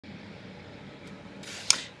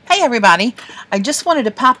Hey everybody, I just wanted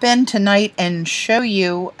to pop in tonight and show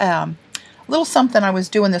you a little something I was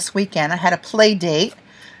doing this weekend. I had a play date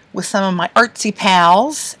with some of my artsy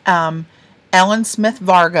pals, Ellen Smith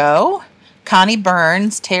Vargo, Connie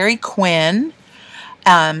Burns, Terry Quinn,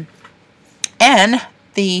 and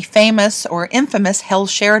the famous or infamous Hel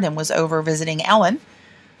Sheridan was over visiting Ellen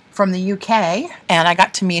from the UK, and I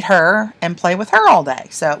got to meet her and play with her all day,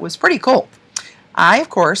 so it was pretty cool. I, of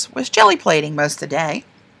course, was jelly plating most of the day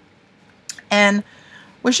and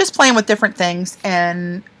was just playing with different things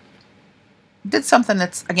and did something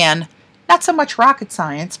that's, again, not so much rocket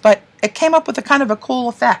science, but it came up with a kind of a cool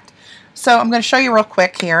effect. So I'm going to show you real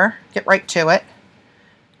quick here, get right to it.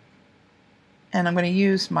 And I'm going to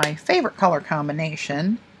use my favorite color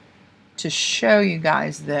combination to show you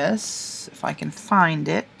guys this, if I can find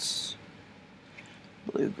it.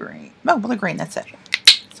 Blue-green. Oh, blue-green, that's it.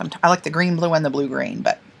 I like the green, blue, and the blue-green,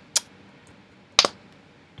 but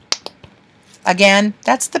again,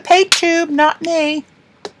 that's the paint tube, not me.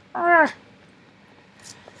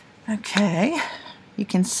 Okay, you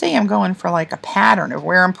can see I'm going for like a pattern of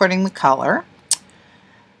where I'm putting the color.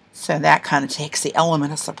 So that kind of takes the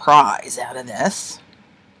element of surprise out of this.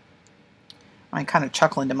 I'm kind of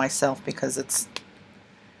chuckling to myself because it's,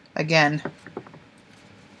 again,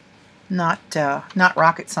 not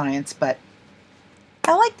rocket science, but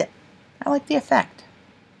I liked it. I like the effect.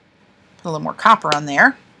 Put a little more copper on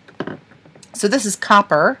there. So this is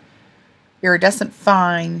copper, iridescent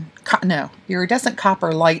copper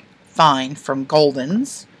light fine from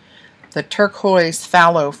Goldens, the turquoise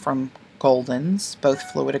phthalo from Goldens, both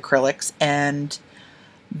fluid acrylics, and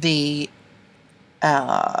the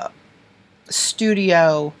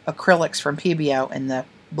studio acrylics from PBO in the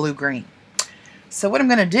blue-green. So what I'm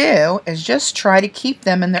going to do is just try to keep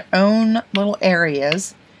them in their own little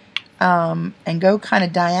areas and go kind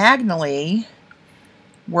of diagonally,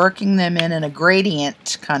 working them in a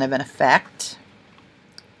gradient kind of an effect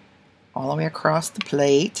all the way across the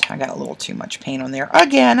plate. I got a little too much paint on there.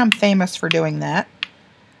 Again, I'm famous for doing that.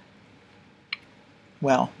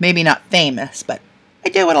 Well, maybe not famous, but I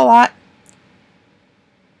do it a lot.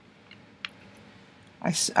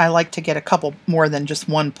 I like to get a couple more than just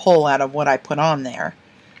one pull out of what I put on there.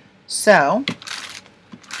 So,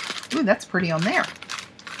 ooh, that's pretty on there.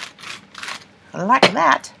 I like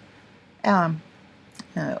that.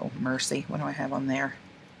 Oh, mercy. What do I have on there?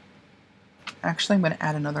 Actually, I'm going to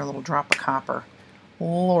add another little drop of copper.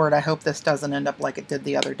 Lord, I hope this doesn't end up like it did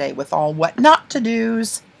the other day with all what not to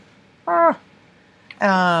do's. You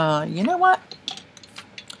know what?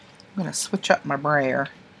 I'm going to switch up my brayer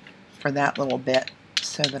for that little bit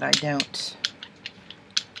so that I don't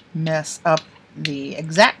mess up the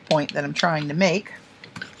exact point that I'm trying to make.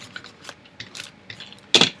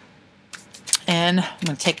 And I'm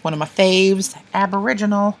going to take one of my faves,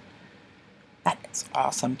 Aboriginal. That is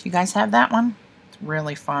awesome. Do you guys have that one? It's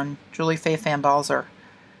really fun. Julie Faye Fanbalzer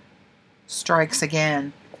strikes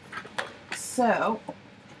again. So,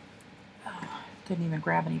 didn't even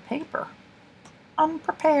grab any paper.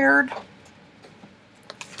 Unprepared.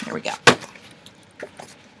 Here we go.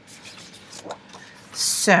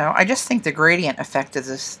 So, I just think the gradient effect of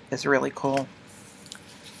this is really cool.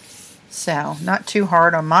 So, not too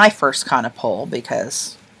hard on my first kind of pull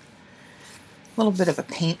because a little bit of a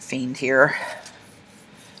paint fiend here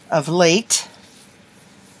of late.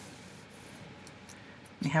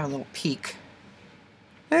 Let me have a little peek.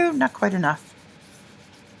 Oh, not quite enough.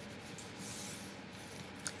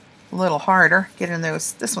 A little harder. Get in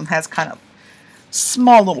those. This one has kind of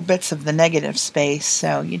small little bits of the negative space,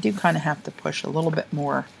 so you do kind of have to push a little bit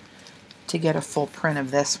more to get a full print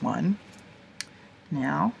of this one.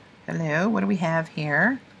 Now, hello, what do we have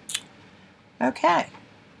here? Okay.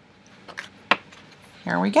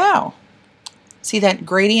 Here we go. See that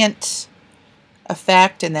gradient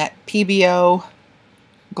effect and that PBO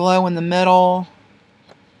glow in the middle?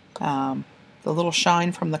 The little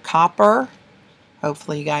shine from the copper.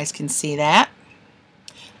 Hopefully you guys can see that.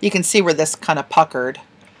 You can see where this kind of puckered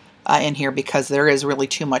in here because there is really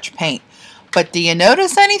too much paint. But do you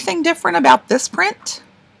notice anything different about this print?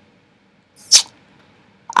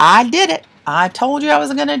 I did it. I told you I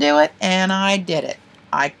was going to do it, and I did it.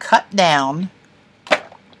 I cut down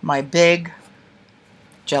my big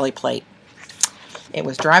jelly plate. It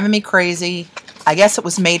was driving me crazy. I guess it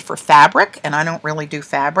was made for fabric, and I don't really do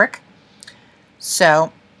fabric.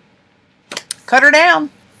 So, cut her down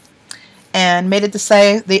and made it to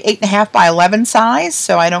say the 8.5 by 11 size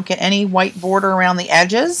so I don't get any white border around the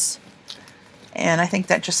edges. And I think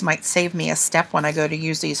that just might save me a step when I go to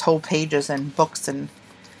use these whole pages and books and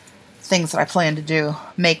things that I plan to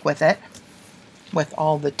make with it. with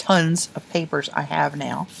all the tons of papers I have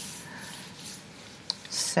now.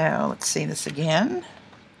 So let's see this again.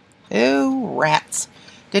 Ooh, rats.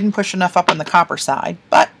 Didn't push enough up on the copper side,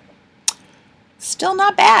 but still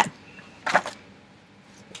not bad.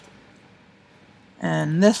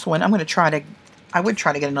 And this one, I'm going to try to, I would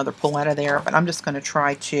try to get another pull out of there, but I'm just going to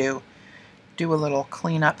try to do a little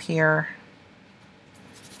cleanup here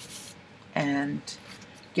and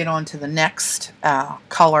get on to the next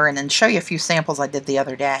color, and then show you a few samples I did the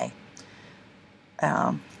other day.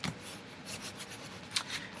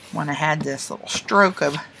 When I had this little stroke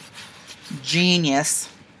of genius.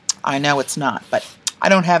 I know it's not, but I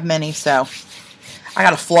don't have many, so I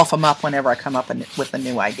got to fluff them up whenever I come up with a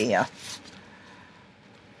new idea.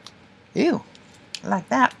 Ew, I like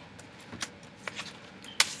that.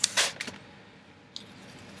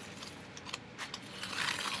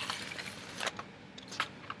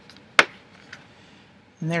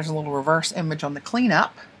 And there's a little reverse image on the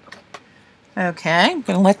cleanup. Okay, I'm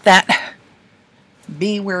going to let that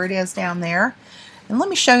be where it is down there. And let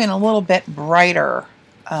me show you in a little bit brighter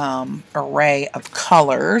array of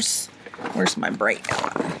colors. Where's my bright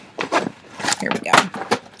yellow? Here we go.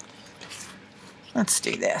 Let's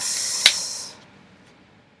do this.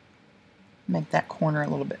 Make that corner a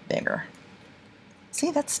little bit bigger.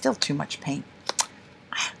 See, that's still too much paint.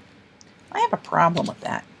 I have a problem with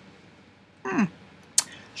that.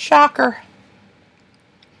 Shocker.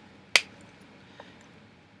 A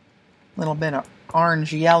little bit of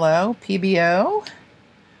orange yellow, PBO.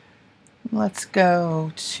 Let's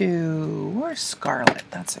go to, where's Scarlet?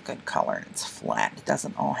 That's a good color. It's flat. It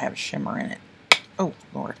doesn't all have shimmer in it. Oh,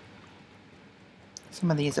 Lord. Some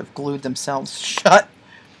of these have glued themselves shut.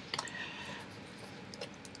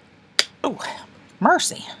 Oh,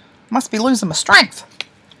 mercy. Must be losing my strength.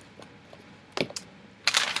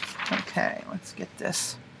 Okay, let's get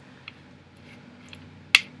this.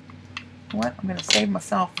 What? I'm going to save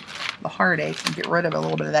myself the heartache and get rid of a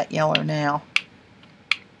little bit of that yellow now.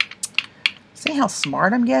 See how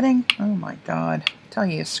smart I'm getting? Oh my God. I tell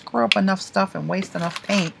you, screw up enough stuff and waste enough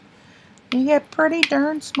paint, you get pretty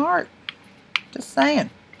darn smart. Just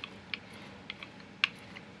saying.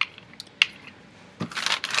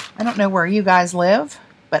 I don't know where you guys live,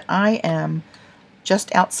 but I am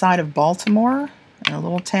just outside of Baltimore in a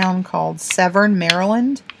little town called Severn,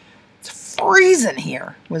 Maryland. It's freezing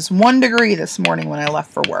here. It was 1 degree this morning when I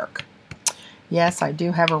left for work. Yes, I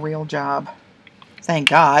do have a real job. Thank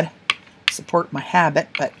God. Support my habit,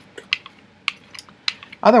 but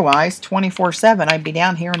otherwise 24/7 I'd be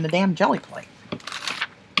down here in the damn jelly plate.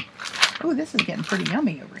 Oh, this is getting pretty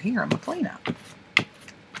yummy over here on the cleanup.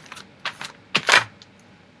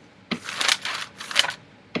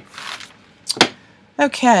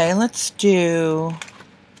 Okay, let's do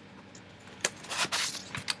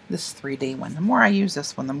this 3D one. The more I use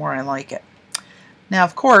this one, the more I like it. Now,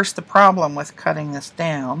 of course, the problem with cutting this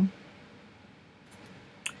down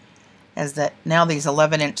is that now these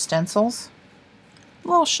 11-inch stencils, a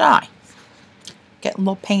little shy. Getting a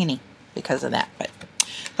little painty because of that, but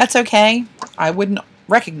that's okay. I wouldn't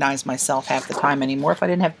recognize myself half the time anymore if I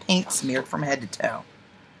didn't have paint smeared from head to toe.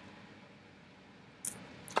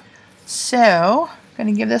 So, I'm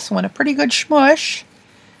going to give this one a pretty good smush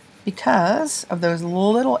because of those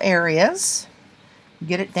little areas.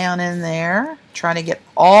 Get it down in there. Try to get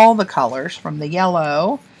all the colors from the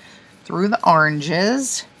yellow through the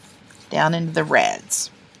oranges down into the reds.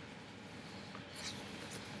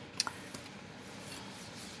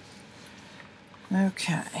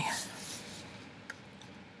 Okay.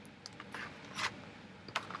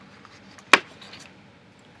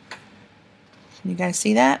 You guys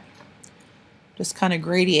see that? Just kind of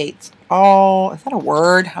gradiates all, is that a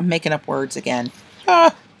word? I'm making up words again.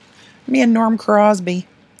 Me and Norm Crosby.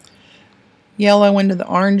 Yellow into the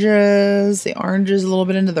oranges a little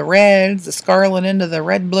bit into the reds, the scarlet into the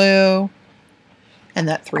red-blue, and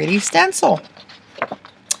that 3D stencil.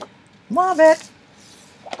 Love it.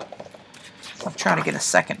 I'll try to get a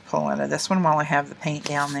second pull out of this one while I have the paint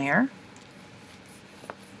down there.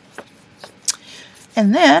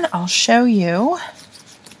 And then I'll show you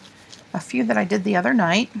a few that I did the other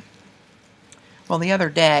night. Well, the other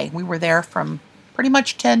day. We were there from pretty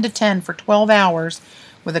much 10 to 10 for 12 hours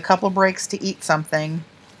with a couple breaks to eat something.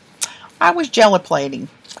 I was jelly plating.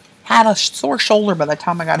 Had a sore shoulder by the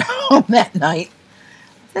time I got home that night.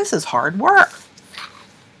 This is hard work.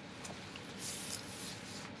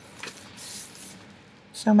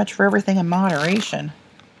 So much for everything in moderation.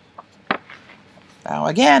 So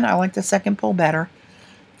again, I like the second pull better.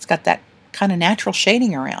 It's got that kind of natural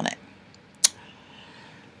shading around it.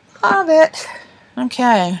 Love it.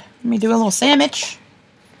 Okay, let me do a little sandwich.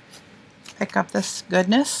 pick up this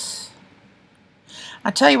goodness. I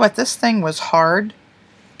tell you what, this thing was hard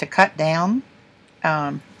to cut down.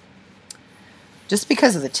 Just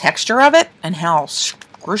because of the texture of it and how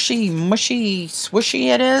squishy, mushy, swishy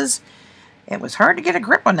it is. It was hard to get a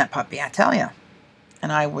grip on that puppy, I tell you.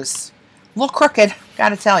 And I was a little crooked,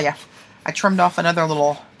 gotta tell you. I trimmed off another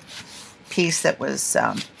little piece that was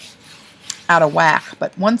out of whack.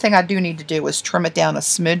 But one thing I do need to do is trim it down a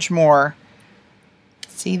smidge more.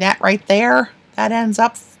 See that right there? That ends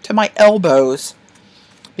up to my elbows.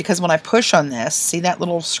 Because when I push on this, see that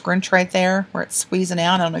little scrunch right there where it's squeezing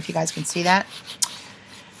out? I don't know if you guys can see that.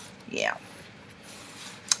 Yeah.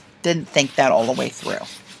 Didn't think that all the way through.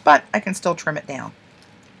 But I can still trim it down.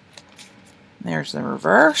 There's the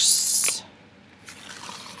reverse.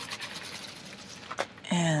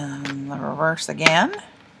 And the reverse again.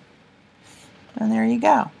 And there you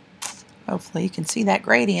go. Hopefully you can see that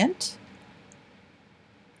gradient.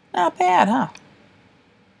 Not bad, huh?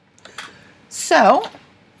 So,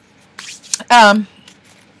 I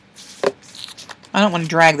don't want to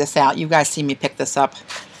drag this out. You guys see me pick this up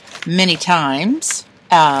many times.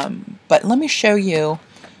 But let me show you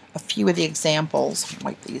a few of the examples.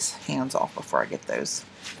 Wipe these hands off before I get those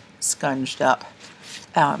scunged up.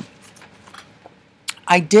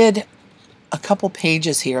 I did a couple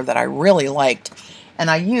pages here that I really liked.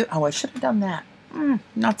 And I should have done that.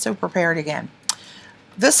 Not so prepared again.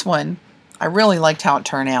 This one, I really liked how it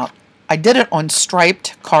turned out. I did it on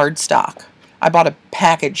striped cardstock. I bought a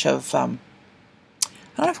package of, I don't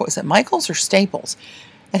know if it was at Michael's or Staples.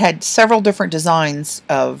 It had several different designs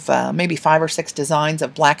of, maybe 5 or 6 designs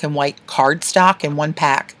of black and white cardstock in one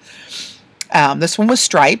pack. This one was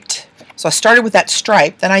striped. So I started with that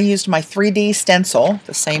stripe. Then I used my 3D stencil,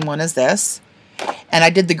 the same one as this. And I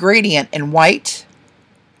did the gradient in white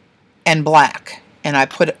and black. And I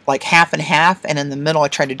put it like half and half. And in the middle I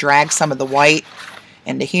tried to drag some of the white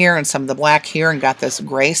into here and some of the black here. And got this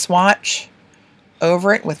gray swatch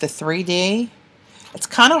over it with the 3D. It's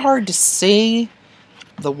kind of hard to see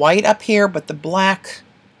the white up here, but the black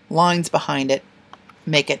lines behind it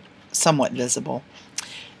make it somewhat visible.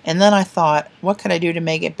 And then I thought, what could I do to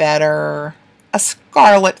make it better? A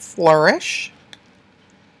scarlet flourish.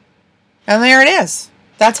 And there it is.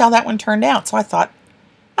 That's how that one turned out. So I thought,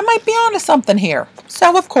 I might be onto something here.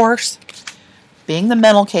 So, of course, being the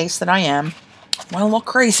mental case that I am, I went a little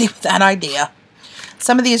crazy with that idea.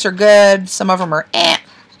 Some of these are good. Some of them are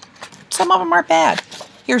Some of them aren't bad.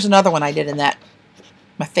 Here's another one I did in that.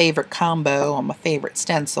 My favorite combo on my favorite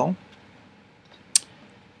stencil.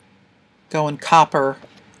 Going copper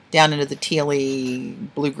down into the tealy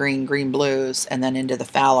blue-green, green-blues, and then into the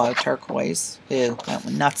fallow turquoise. Ew, that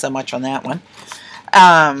one, not so much on that one.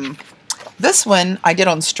 This one I did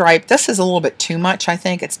on stripe. This is a little bit too much, I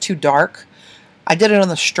think. It's too dark. I did it on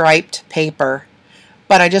the striped paper,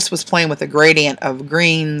 but I just was playing with the gradient of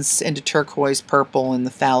greens into turquoise, purple, and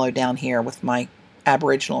the fallow down here with my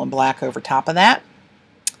Aboriginal and black over top of that.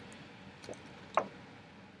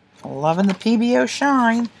 Loving the PBO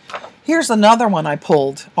shine. Here's another one I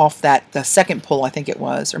pulled off that, the second pull I think it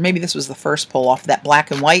was, or maybe this was the first pull off that black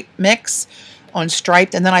and white mix on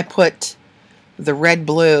striped, and then I put the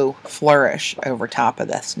red-blue flourish over top of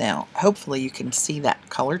this. Now, hopefully you can see that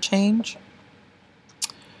color change.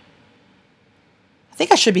 I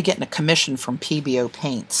think I should be getting a commission from PBO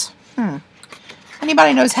Paints.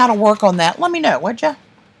 Anybody knows how to work on that? Let me know, would you?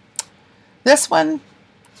 This one,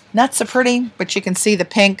 not so pretty, but you can see the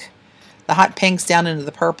pink, the hot pinks down into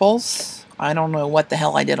the purples. I don't know what the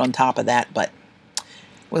hell I did on top of that, but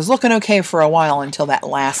it was looking okay for a while until that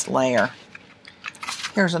last layer.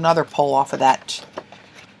 Here's another pull off of that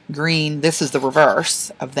green. This is the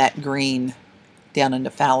reverse of that green down into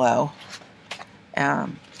fallow.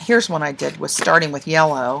 Here's one I did, was starting with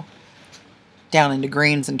yellow down into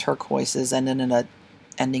greens and turquoises, and then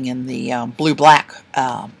ending in the blue-black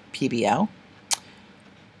PBO.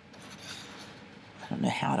 I don't know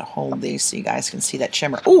how to hold these so you guys can see that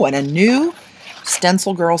shimmer. Oh, and a new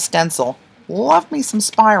Stencil Girl stencil. Love me some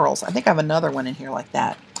spirals. I think I have another one in here like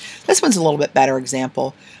that. This one's a little bit better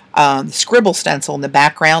example. The scribble stencil in the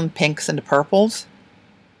background, pinks into purples.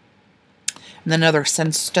 And then another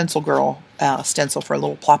Stencil Girl stencil for a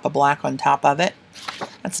little plop of black on top of it.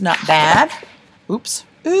 That's not bad. Oops.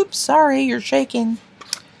 Oops, sorry, you're shaking.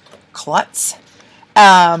 Klutz.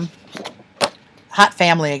 Hot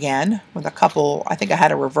Family again, with a couple, I think I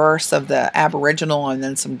had a reverse of the Aboriginal and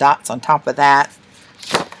then some dots on top of that.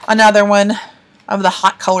 Another one of the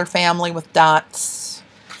Hot Color family with dots.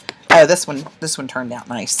 Oh, this one turned out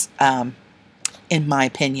nice, in my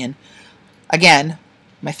opinion. Again,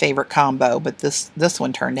 my favorite combo, but this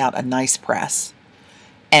one turned out a nice press.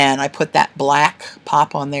 And I put that black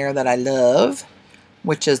pop on there that I love,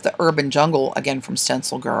 which is the Urban Jungle, again from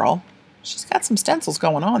Stencil Girl. She's got some stencils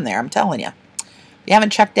going on there, I'm telling you. If you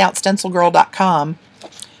haven't checked out stencilgirl.com,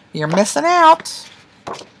 you're missing out.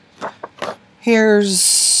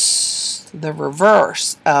 Here's the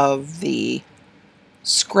reverse of the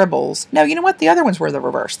scribbles. No, you know what? The other ones were the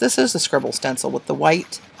reverse. This is the scribble stencil with the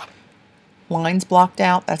white lines blocked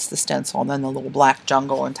out. That's the stencil, and then the little black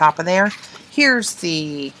jungle on top of there. Here's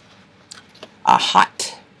the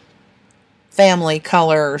hot family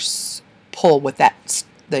colors pull with that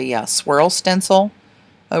the swirl stencil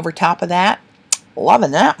over top of that.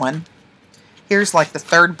 Loving that one. Here's like the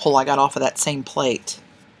third pull I got off of that same plate.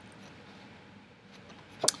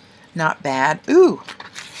 Not bad. Ooh.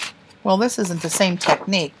 Well, this isn't the same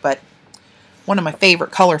technique, but one of my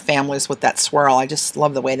favorite color families with that swirl. I just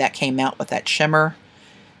love the way that came out with that shimmer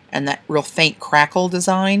and that real faint crackle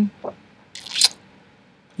design.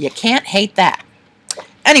 You can't hate that.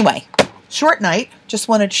 Anyway, short night. Just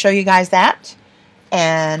wanted to show you guys that.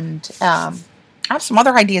 And I have some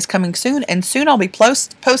other ideas coming soon. And soon I'll be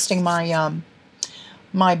posting my,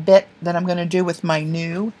 my bit that I'm going to do with my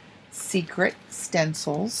new secret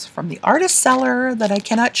stencils from the artist seller that I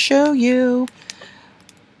cannot show you.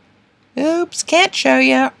 Oops, can't show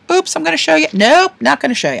you. Oops, I'm going to show you. Nope, not going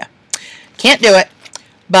to show you. Can't do it.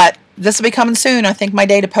 But this will be coming soon. I think my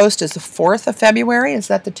day to post is the 4th of February. Is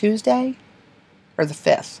that the Tuesday? Or the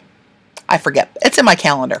 5th? I forget. It's in my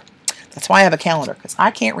calendar. That's why I have a calendar, because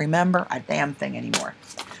I can't remember a damn thing anymore.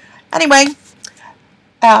 Anyway,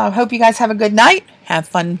 hope you guys have a good night. Have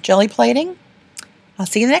fun jelly plating. I'll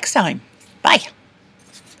see you next time. Bye.